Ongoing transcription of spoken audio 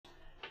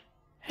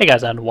Hey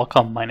guys and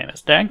welcome, my name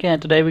is Darenk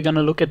and today we're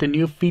gonna look at the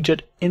new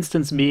featured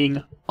instance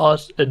being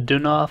Ost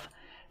Dunhoth,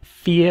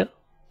 Fear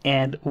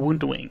and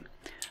Woundwing.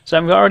 So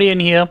I'm already in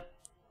here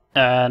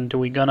and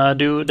we're gonna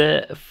do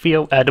the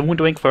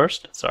Woundwing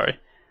first, sorry.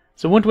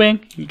 So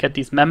Woundwing, you get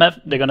these mammoth,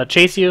 they're gonna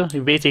chase you,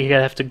 you basically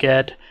have to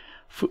get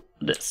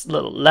this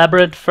little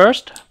labyrinth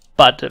first,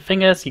 but the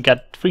thing is you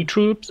got three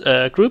groups,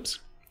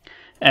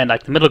 and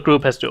like the middle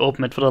group has to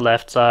open it for the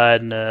left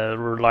side, and the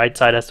right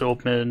side has to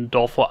open a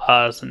door for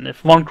us. And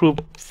if one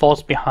group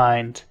falls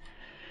behind,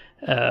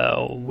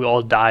 we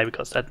all die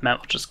because that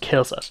map just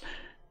kills us.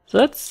 So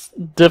that's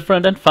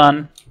different and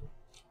fun.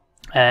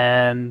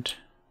 And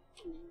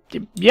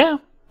yeah,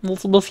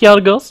 we'll see how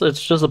it goes.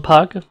 It's just a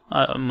pug.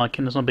 My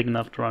kid is not big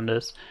enough to run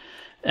this.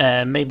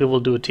 And maybe we'll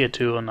do a tier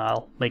 2 and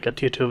I'll make a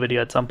tier 2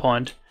 video at some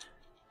point.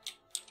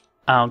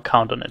 I don't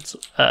count on it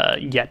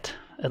yet,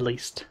 at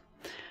least.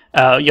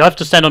 You have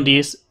to stand on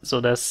these,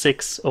 so there's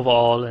 6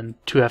 overall, and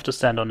 2 have to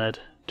stand on it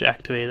to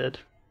activate it.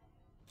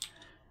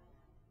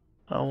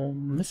 Oh,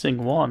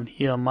 missing 1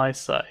 here on my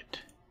side.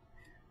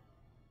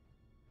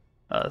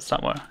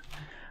 Somewhere.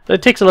 So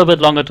it takes a little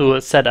bit longer to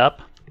set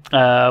up.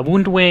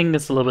 Woundwing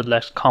is a little bit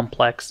less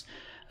complex.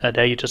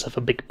 There you just have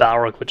a big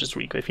Darenk, which is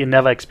really good. If you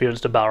never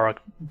experienced a Darenk,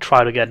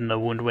 try to get in a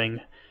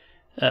Woundwing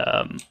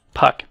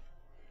puck.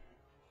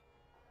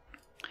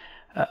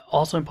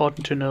 Also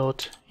important to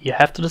note, you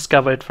have to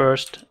discover it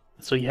first.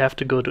 So you have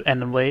to go to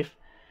End and Wave.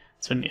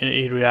 So in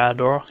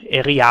Eriador,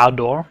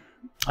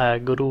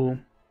 go to,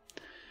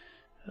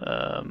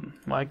 well,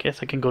 I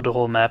guess I can go the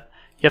whole map.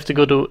 You have to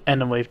go to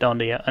End and Wave down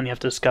there, and you have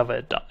to discover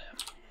it down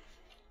there.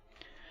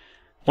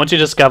 Once you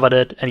discovered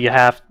it, and you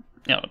have,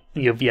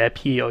 your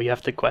VIP or you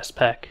have the quest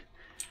pack,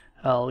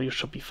 well, you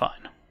should be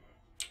fine.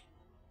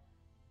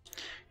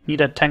 You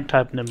need a tank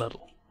type in the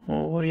middle.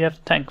 Well, what do you have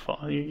the tank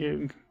for?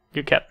 You're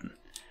captain.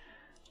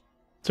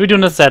 So we're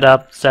doing the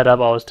setup. Setup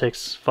always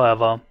takes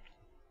forever.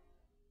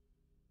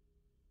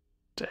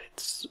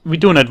 We're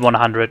doing it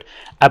 100.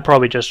 I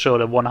probably just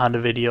showed a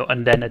 100 video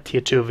and then a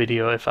tier 2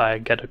 video if I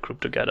get a group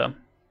together.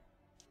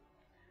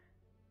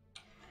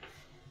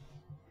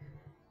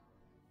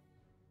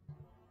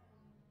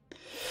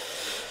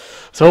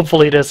 So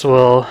hopefully this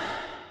will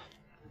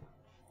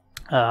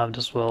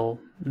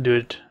do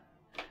it.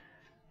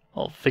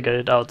 I'll figure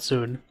it out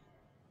soon.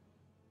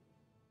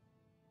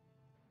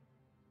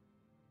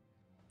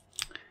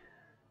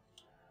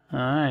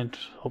 Alright,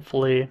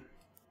 hopefully.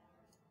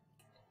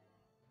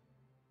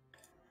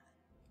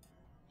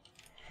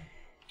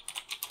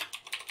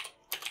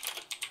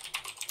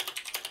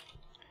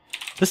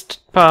 This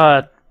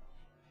part,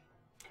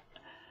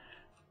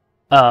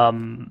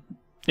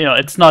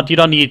 it's not, you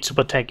don't need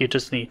super tank, you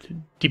just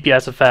need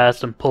DPS it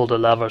fast and pull the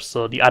levers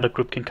so the other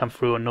group can come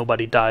through and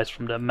nobody dies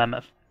from the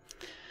mammoth.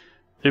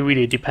 It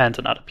really depends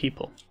on other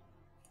people.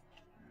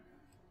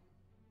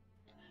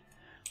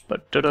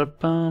 But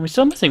we're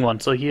still missing one,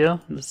 so here,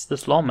 this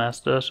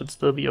Lawmaster should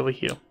still be over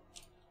here.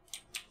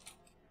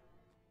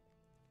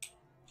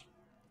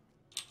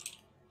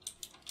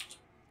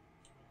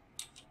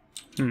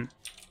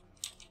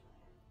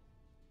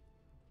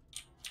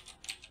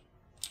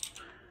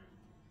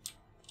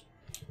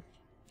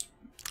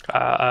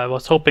 I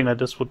was hoping that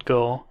this would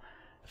go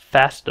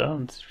faster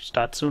and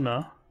start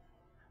sooner.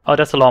 Oh,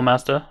 that's a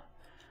Lawmaster.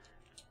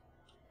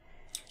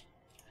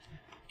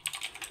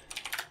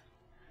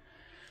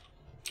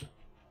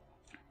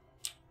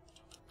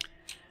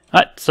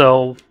 Alright,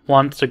 so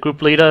once the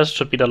group leader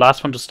should be the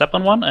last one to step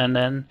on one, and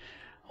then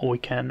we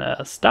can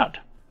start.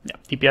 Yeah,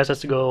 DPS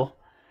has to go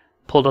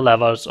pull the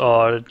levers,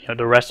 or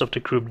the rest of the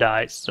group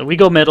dies. So we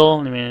go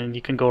middle. I mean,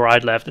 you can go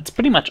right, left. It's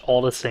pretty much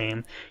all the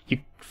same. You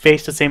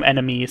face the same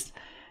enemies.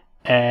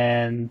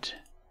 And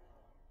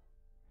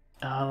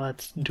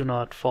let's do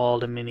not fall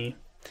the mini.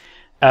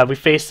 We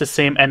face the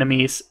same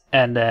enemies,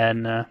 and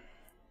then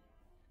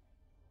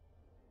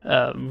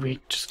we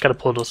just gotta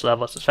pull those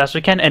levels as fast as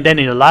we can. And then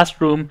in the last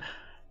room,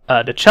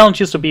 the challenge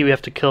used to be we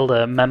have to kill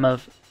the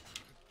mammoth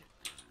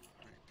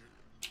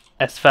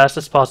as fast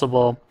as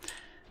possible.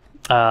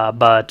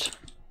 But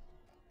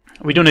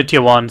we're doing a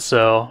tier 1,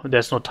 so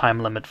there's no time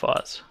limit for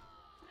us.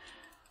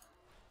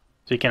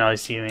 So you can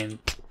always see, I mean,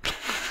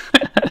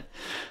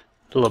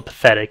 a little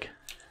pathetic.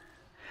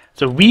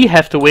 So we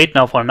have to wait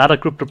now for another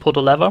group to pull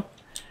the lever,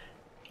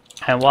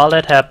 and while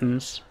that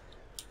happens,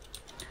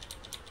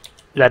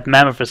 that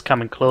mammoth is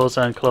coming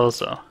closer and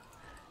closer.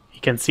 You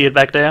can see it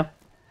back there.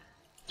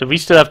 So we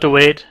still have to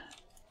wait.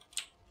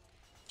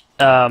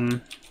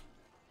 Doesn't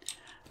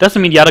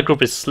mean the other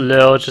group is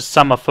slow, just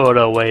some are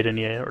further away than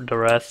the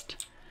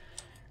rest.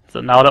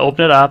 So now to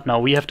open it up, now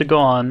we have to go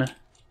on,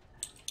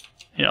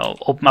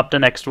 open up the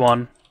next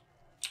one.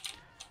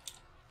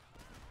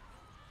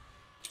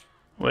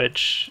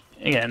 Which,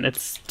 again,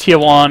 it's tier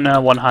 1,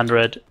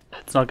 100.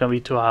 It's not gonna be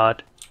too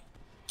hard.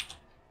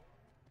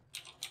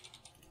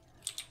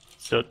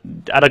 So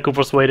the other group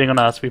was waiting on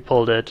us, we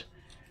pulled it.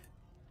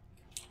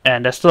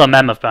 And there's still a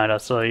mammoth behind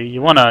us, so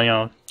you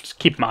wanna, just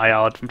keep an eye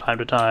out from time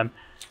to time.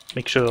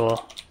 Make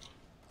sure,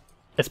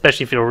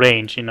 especially if you're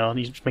range, you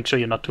just make sure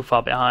you're not too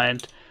far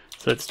behind.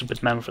 So that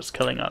stupid mammoth is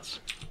killing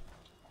us.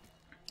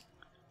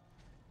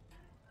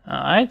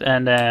 Alright,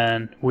 and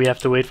then we have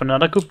to wait for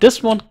another group.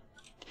 This one,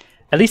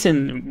 at least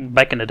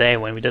back in the day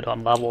when we did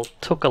on level,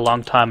 took a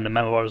long time. The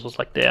mammoth was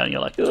like there, and you're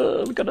like,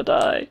 oh, we're gonna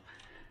die.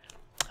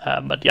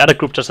 But the other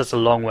group just has a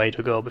long way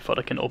to go before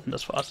they can open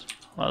this for us.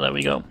 Well, there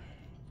we go.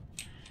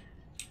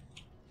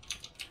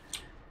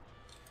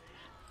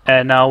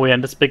 And now we're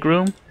in this big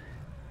room.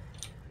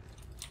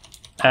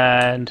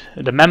 And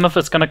the mammoth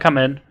is gonna come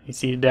in. You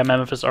see their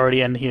mammoth is already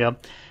in here.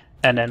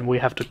 And then we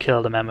have to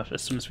kill the mammoth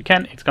as soon as we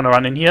can. It's gonna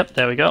run in here.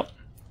 There we go.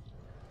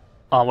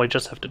 Oh, we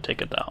just have to take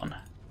it down.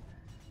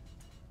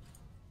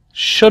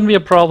 Shouldn't be a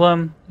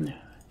problem. I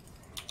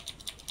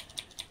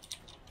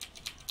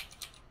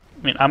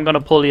mean, I'm gonna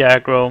pull the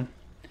aggro.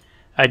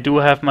 I do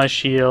have my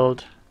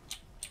shield.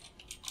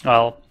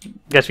 Well,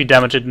 guess we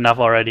damaged it enough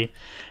already.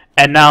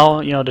 And now,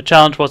 you know, the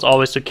challenge was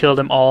always to kill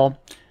them all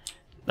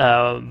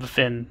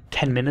within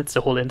 10 minutes, the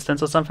whole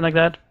instance or something like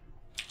that.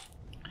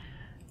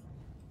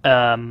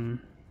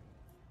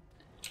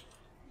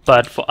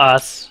 But for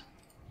us,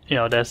 you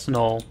know, there's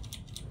no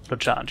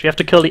challenge. We have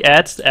to kill the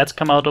ads. The ads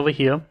come out over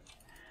here.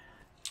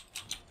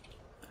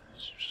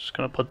 Just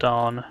gonna put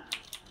down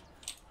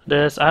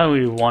this. I don't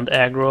really want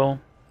aggro.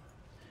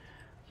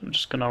 I'm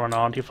just gonna run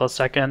around here for a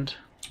second.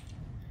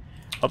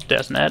 Oh,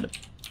 there's an ad.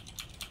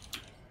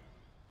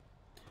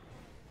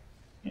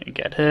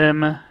 Get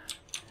him.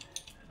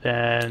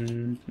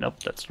 Then,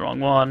 nope, that's the wrong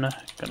one.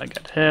 Gonna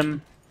get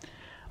him.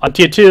 On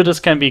tier 2,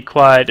 this can be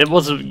quite... It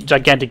was a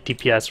gigantic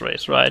DPS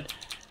race, right?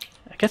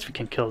 I guess we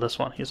can kill this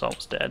one. He's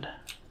almost dead.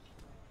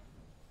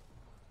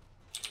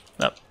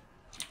 Nope.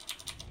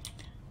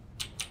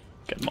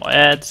 Get more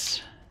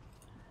ads.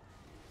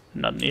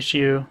 Not an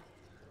issue.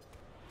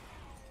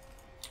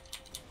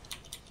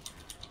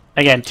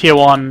 Again, tier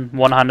 1,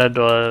 100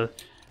 or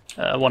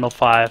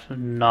 105,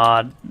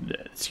 not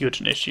it's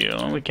huge an issue.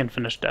 We can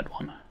finish that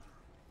one.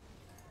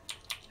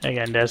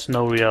 Again, there's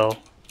no real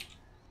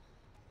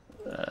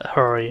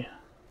hurry.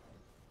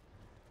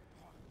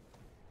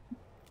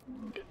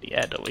 Get the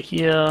ad over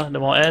here. The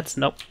more ads,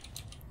 nope.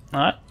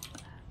 Alright.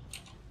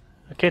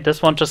 Okay,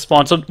 this one just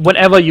spawns. So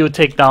whenever you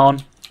take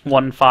down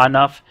one far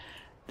enough,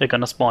 they're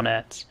gonna spawn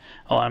ads.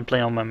 Oh, I'm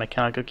playing on my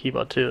mechanical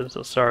keyboard too,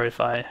 so sorry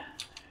if I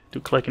do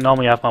clicking.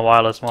 Normally I have my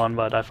wireless one,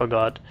 but I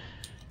forgot.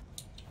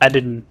 I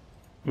didn't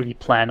really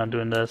plan on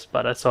doing this,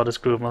 but I saw this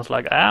group and I was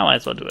like, I might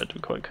as well do it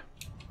real quick.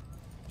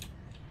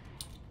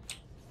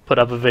 Put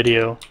up a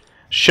video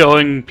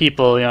showing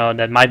people, you know,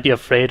 that might be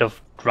afraid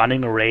of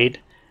running a raid,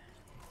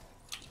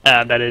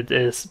 that it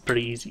is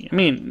pretty easy. I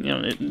mean, you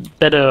know, it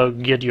better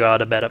get you out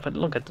the better, but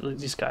look at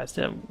these guys,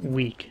 they're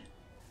weak.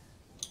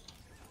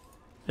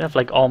 They have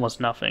like almost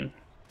nothing.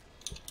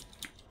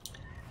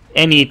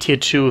 Any tier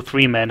 2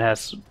 3-man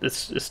has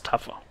is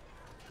tougher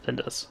than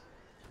this.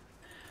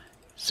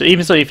 So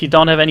even so, if you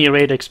don't have any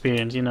raid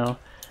experience, you know,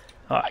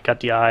 oh, I got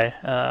the eye.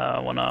 I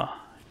wanna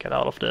get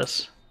out of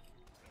this.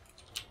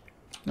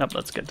 Yep,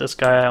 let's get this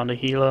guy on the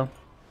healer.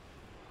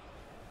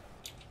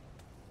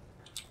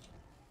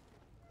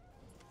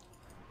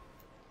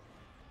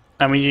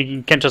 I mean,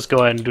 you can't just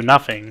go and do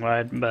nothing,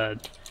 right?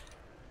 But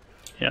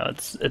you know,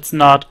 it's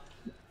not.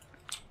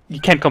 You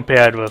can't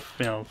compare it with,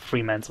 you know,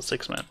 3-man or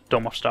 6-man,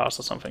 Dome of Stars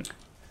or something,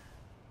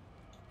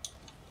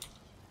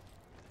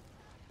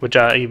 which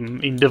are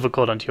even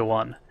difficult on tier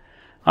 1.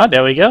 Ah,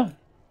 there we go.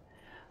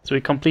 So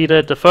we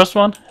completed the first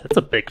one. It's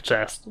a big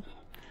chest.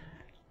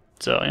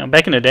 So, you know,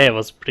 back in the day it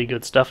was pretty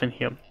good stuff in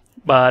here.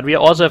 But we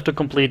also have to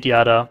complete the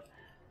other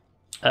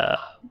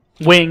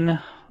wing,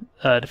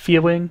 the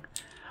fear wing,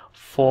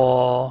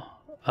 for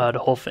the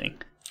whole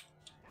thing.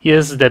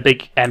 Here's the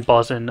big end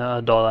boss in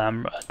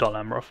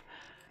Darenk.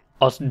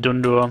 Ost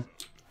Dunhoth,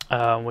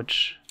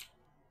 which,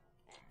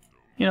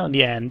 you know, in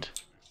the end.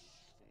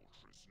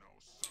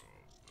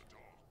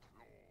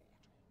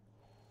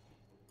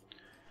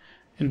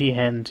 In the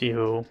end,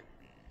 you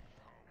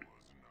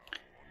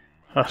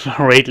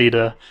raid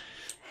leader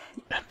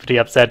pretty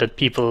upset that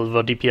people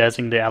were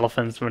DPSing the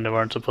elephants when they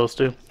weren't supposed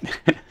to.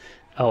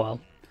 Oh well.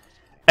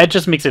 It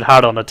just makes it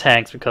hard on the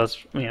tanks because,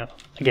 you know,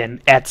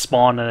 again, ads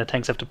spawn and the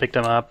tanks have to pick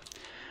them up.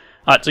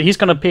 Alright, so he's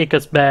gonna take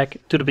us back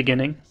to the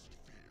beginning.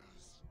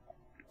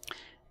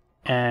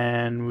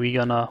 And we're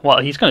gonna, well,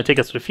 he's gonna take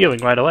us to the fear wing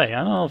right away.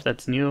 I don't know if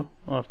that's new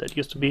or if that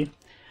used to be.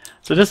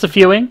 So this is the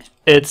fear wing.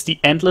 It's the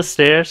endless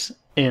stairs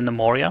in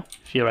Moria,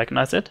 if you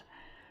recognize it.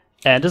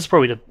 And this is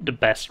probably the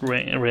best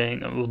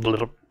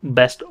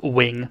best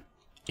wing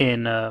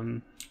in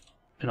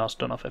Ost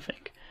Dunhoth, I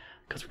think,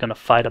 because we're gonna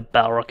fight a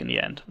Balrog in the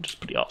end, which is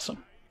pretty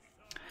awesome.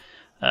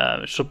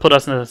 It should put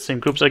us in the same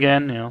groups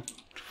again, you know,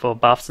 for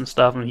buffs and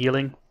stuff and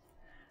healing.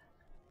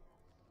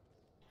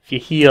 If you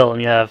heal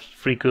and you have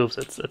 3 groups,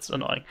 it's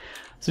annoying.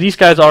 So these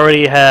guys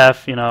already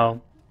have, you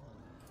know,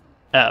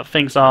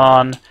 things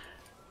on.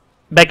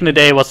 Back in the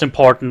day, it was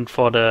important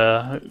for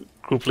the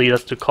group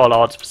leaders to call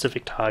out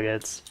specific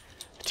targets.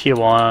 Tier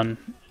 1,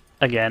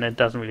 again, it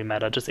doesn't really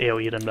matter, just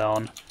AoE them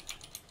down.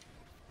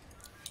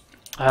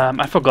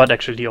 I forgot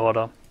actually the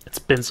order. It's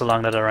been so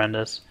long that I ran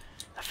this.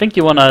 I think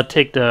you wanna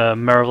take the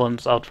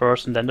Mervins out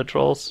first and then the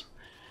Trolls.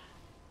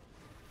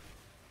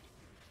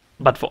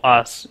 But for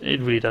us,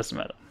 it really doesn't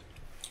matter.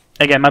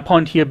 Again, my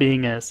point here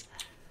being is,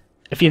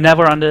 if you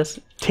never run this,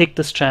 take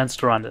this chance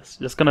to run this.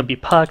 There's gonna be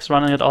pugs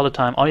running it all the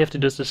time. All you have to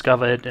do is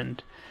discover it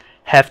and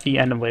have the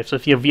end wave. So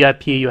if you're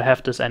VIP, you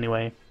have this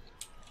anyway.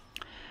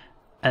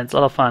 And it's a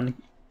lot of fun.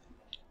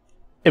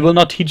 It will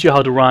not teach you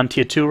how to run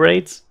tier 2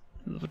 raids,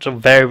 which are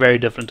very, very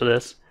different to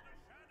this.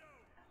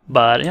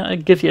 But you know,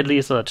 it gives you at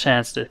least a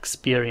chance to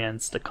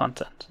experience the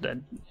content that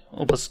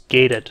was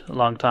gated a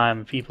long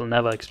time. People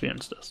never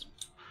experienced this.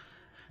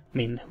 I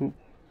mean,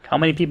 how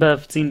many people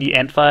have seen the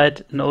end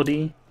fight in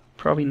OD?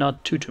 Probably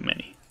not too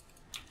many.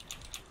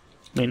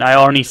 I mean, I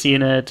only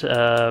seen it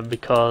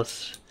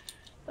because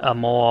a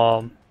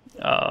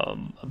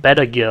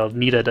better guild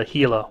needed a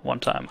healer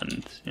one time,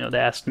 and you know they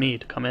asked me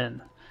to come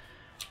in.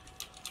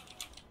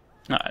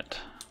 All right.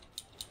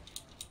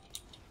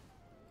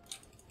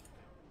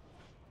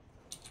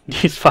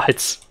 These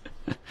fights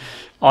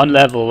on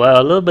level were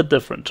a little bit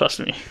different, trust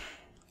me.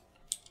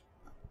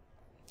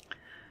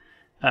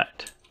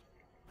 Alright.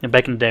 And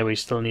back in the day we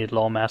still needed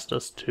law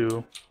masters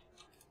to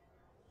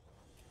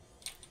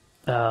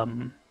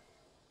debuff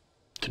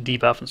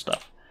and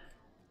stuff.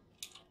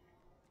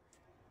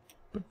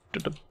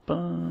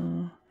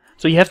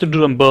 So you have to do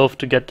them both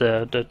to get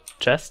the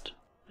chest.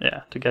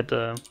 Yeah, to get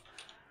the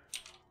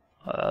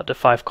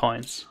 5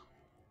 coins.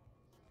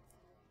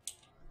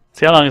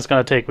 See how long it's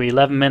gonna take me.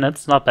 11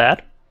 minutes, not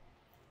bad.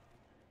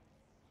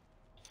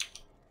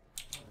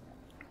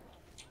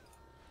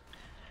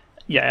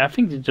 Yeah, I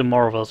think the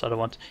more of those other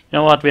ones. You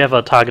know what? We have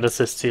a target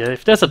assist here.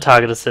 If there's a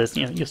target assist,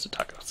 you know, use the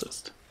target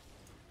assist.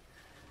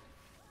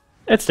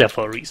 It's there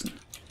for a reason.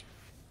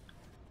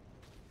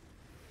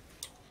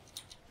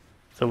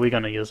 So we're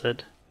gonna use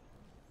it.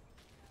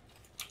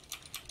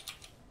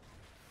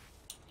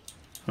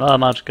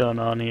 Not much going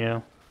on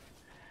here.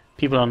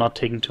 People are not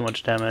taking too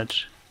much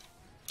damage.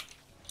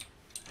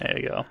 There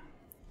you go.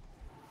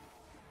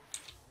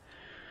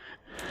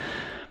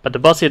 But the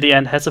boss here at the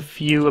end has a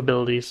few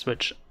abilities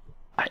which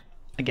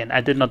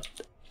I did not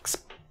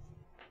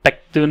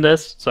expect doing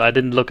this, so I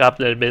didn't look up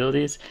the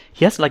abilities.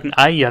 He has like an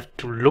eye, you have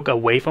to look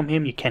away from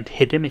him, you can't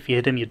hit him. If you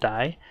hit him you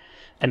die.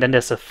 And then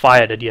there's a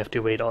fire that you have to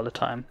wait all the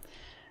time.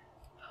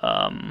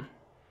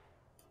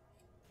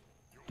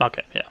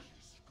 Okay, yeah.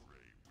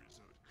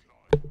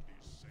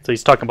 So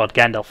he's talking about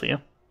Gandalf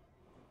here.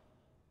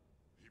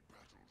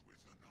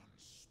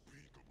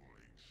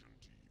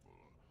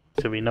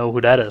 So we know who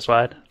that is,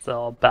 right?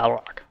 So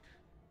Balrog.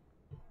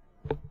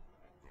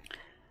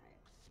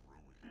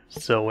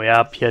 So we're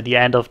up here at the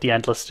end of the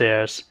Endless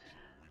Stairs.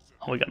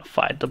 And we're gonna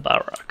fight the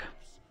Balrog.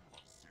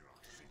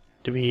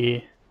 Do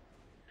we...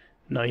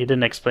 No, he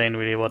didn't explain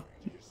really what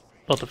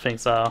the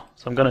things are.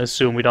 So I'm gonna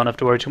assume we don't have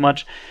to worry too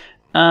much.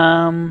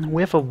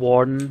 We have a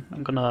Warden.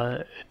 I'm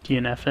gonna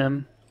DNF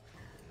him.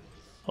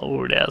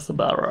 Oh, there's the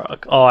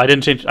Balrog. Oh, I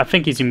didn't change... I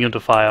think he's immune to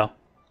fire.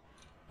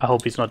 I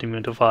hope he's not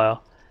immune to fire.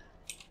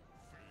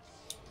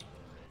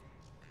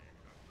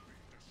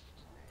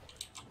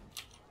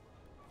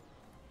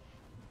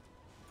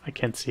 I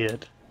can't see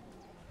it.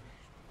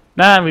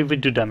 Nah, we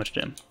do damage to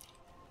him.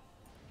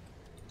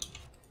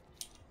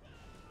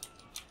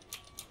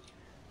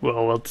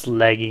 Whoa, it's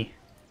laggy.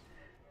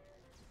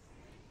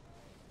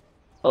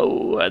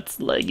 Oh, that's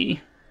laggy.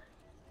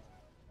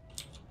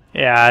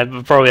 Yeah,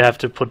 I probably have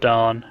to put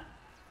down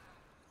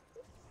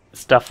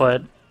stuff for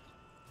it.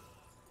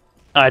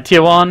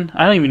 Tier 1.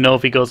 I don't even know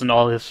if he goes in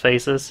all his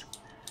phases.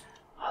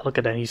 Oh, look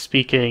at that, he's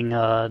speaking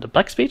the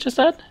Black speech, is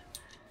that?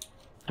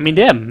 I mean,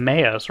 they're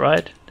mayors,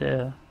 right?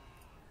 They're...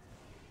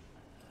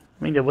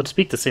 I mean, they would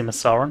speak the same as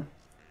Sauron.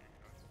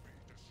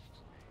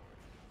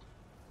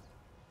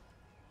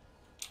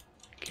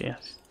 Okay,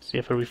 so you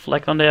have to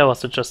reflect on there, or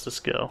was it just a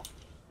skill?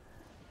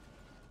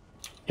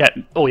 Yeah,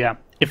 oh yeah.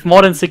 If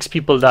more than 6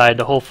 people die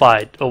the whole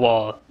fight,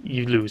 overall,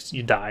 you lose,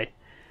 you die.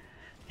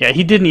 Yeah,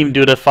 he didn't even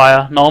do the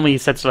fire. Normally he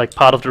sets like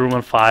part of the room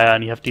on fire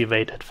and you have to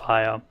evade that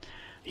fire.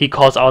 He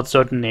calls out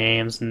certain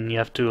names and you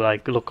have to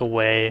like look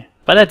away.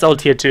 But that's all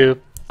tier 2.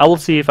 I will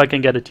see if I can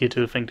get a tier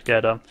 2 thing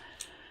together.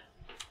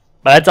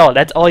 But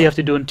that's all you have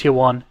to do in tier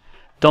 1.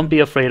 Don't be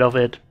afraid of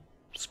it.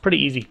 It's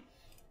pretty easy.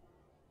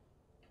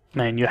 I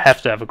mean, you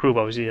have to have a group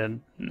obviously,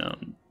 and you know,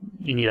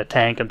 you need a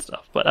tank and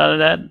stuff. But other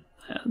than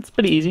that, it's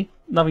pretty easy.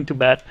 Nothing too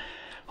bad.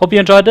 Hope you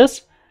enjoyed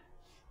this.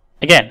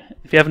 Again,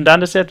 if you haven't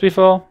done this yet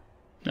before,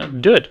 you know,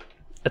 do it.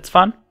 It's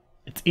fun.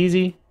 It's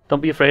easy.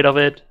 Don't be afraid of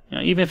it. You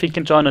know, even if you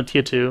can join on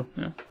tier 2, you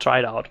know, try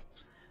it out.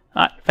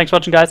 Alright, thanks for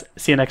watching guys.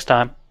 See you next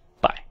time.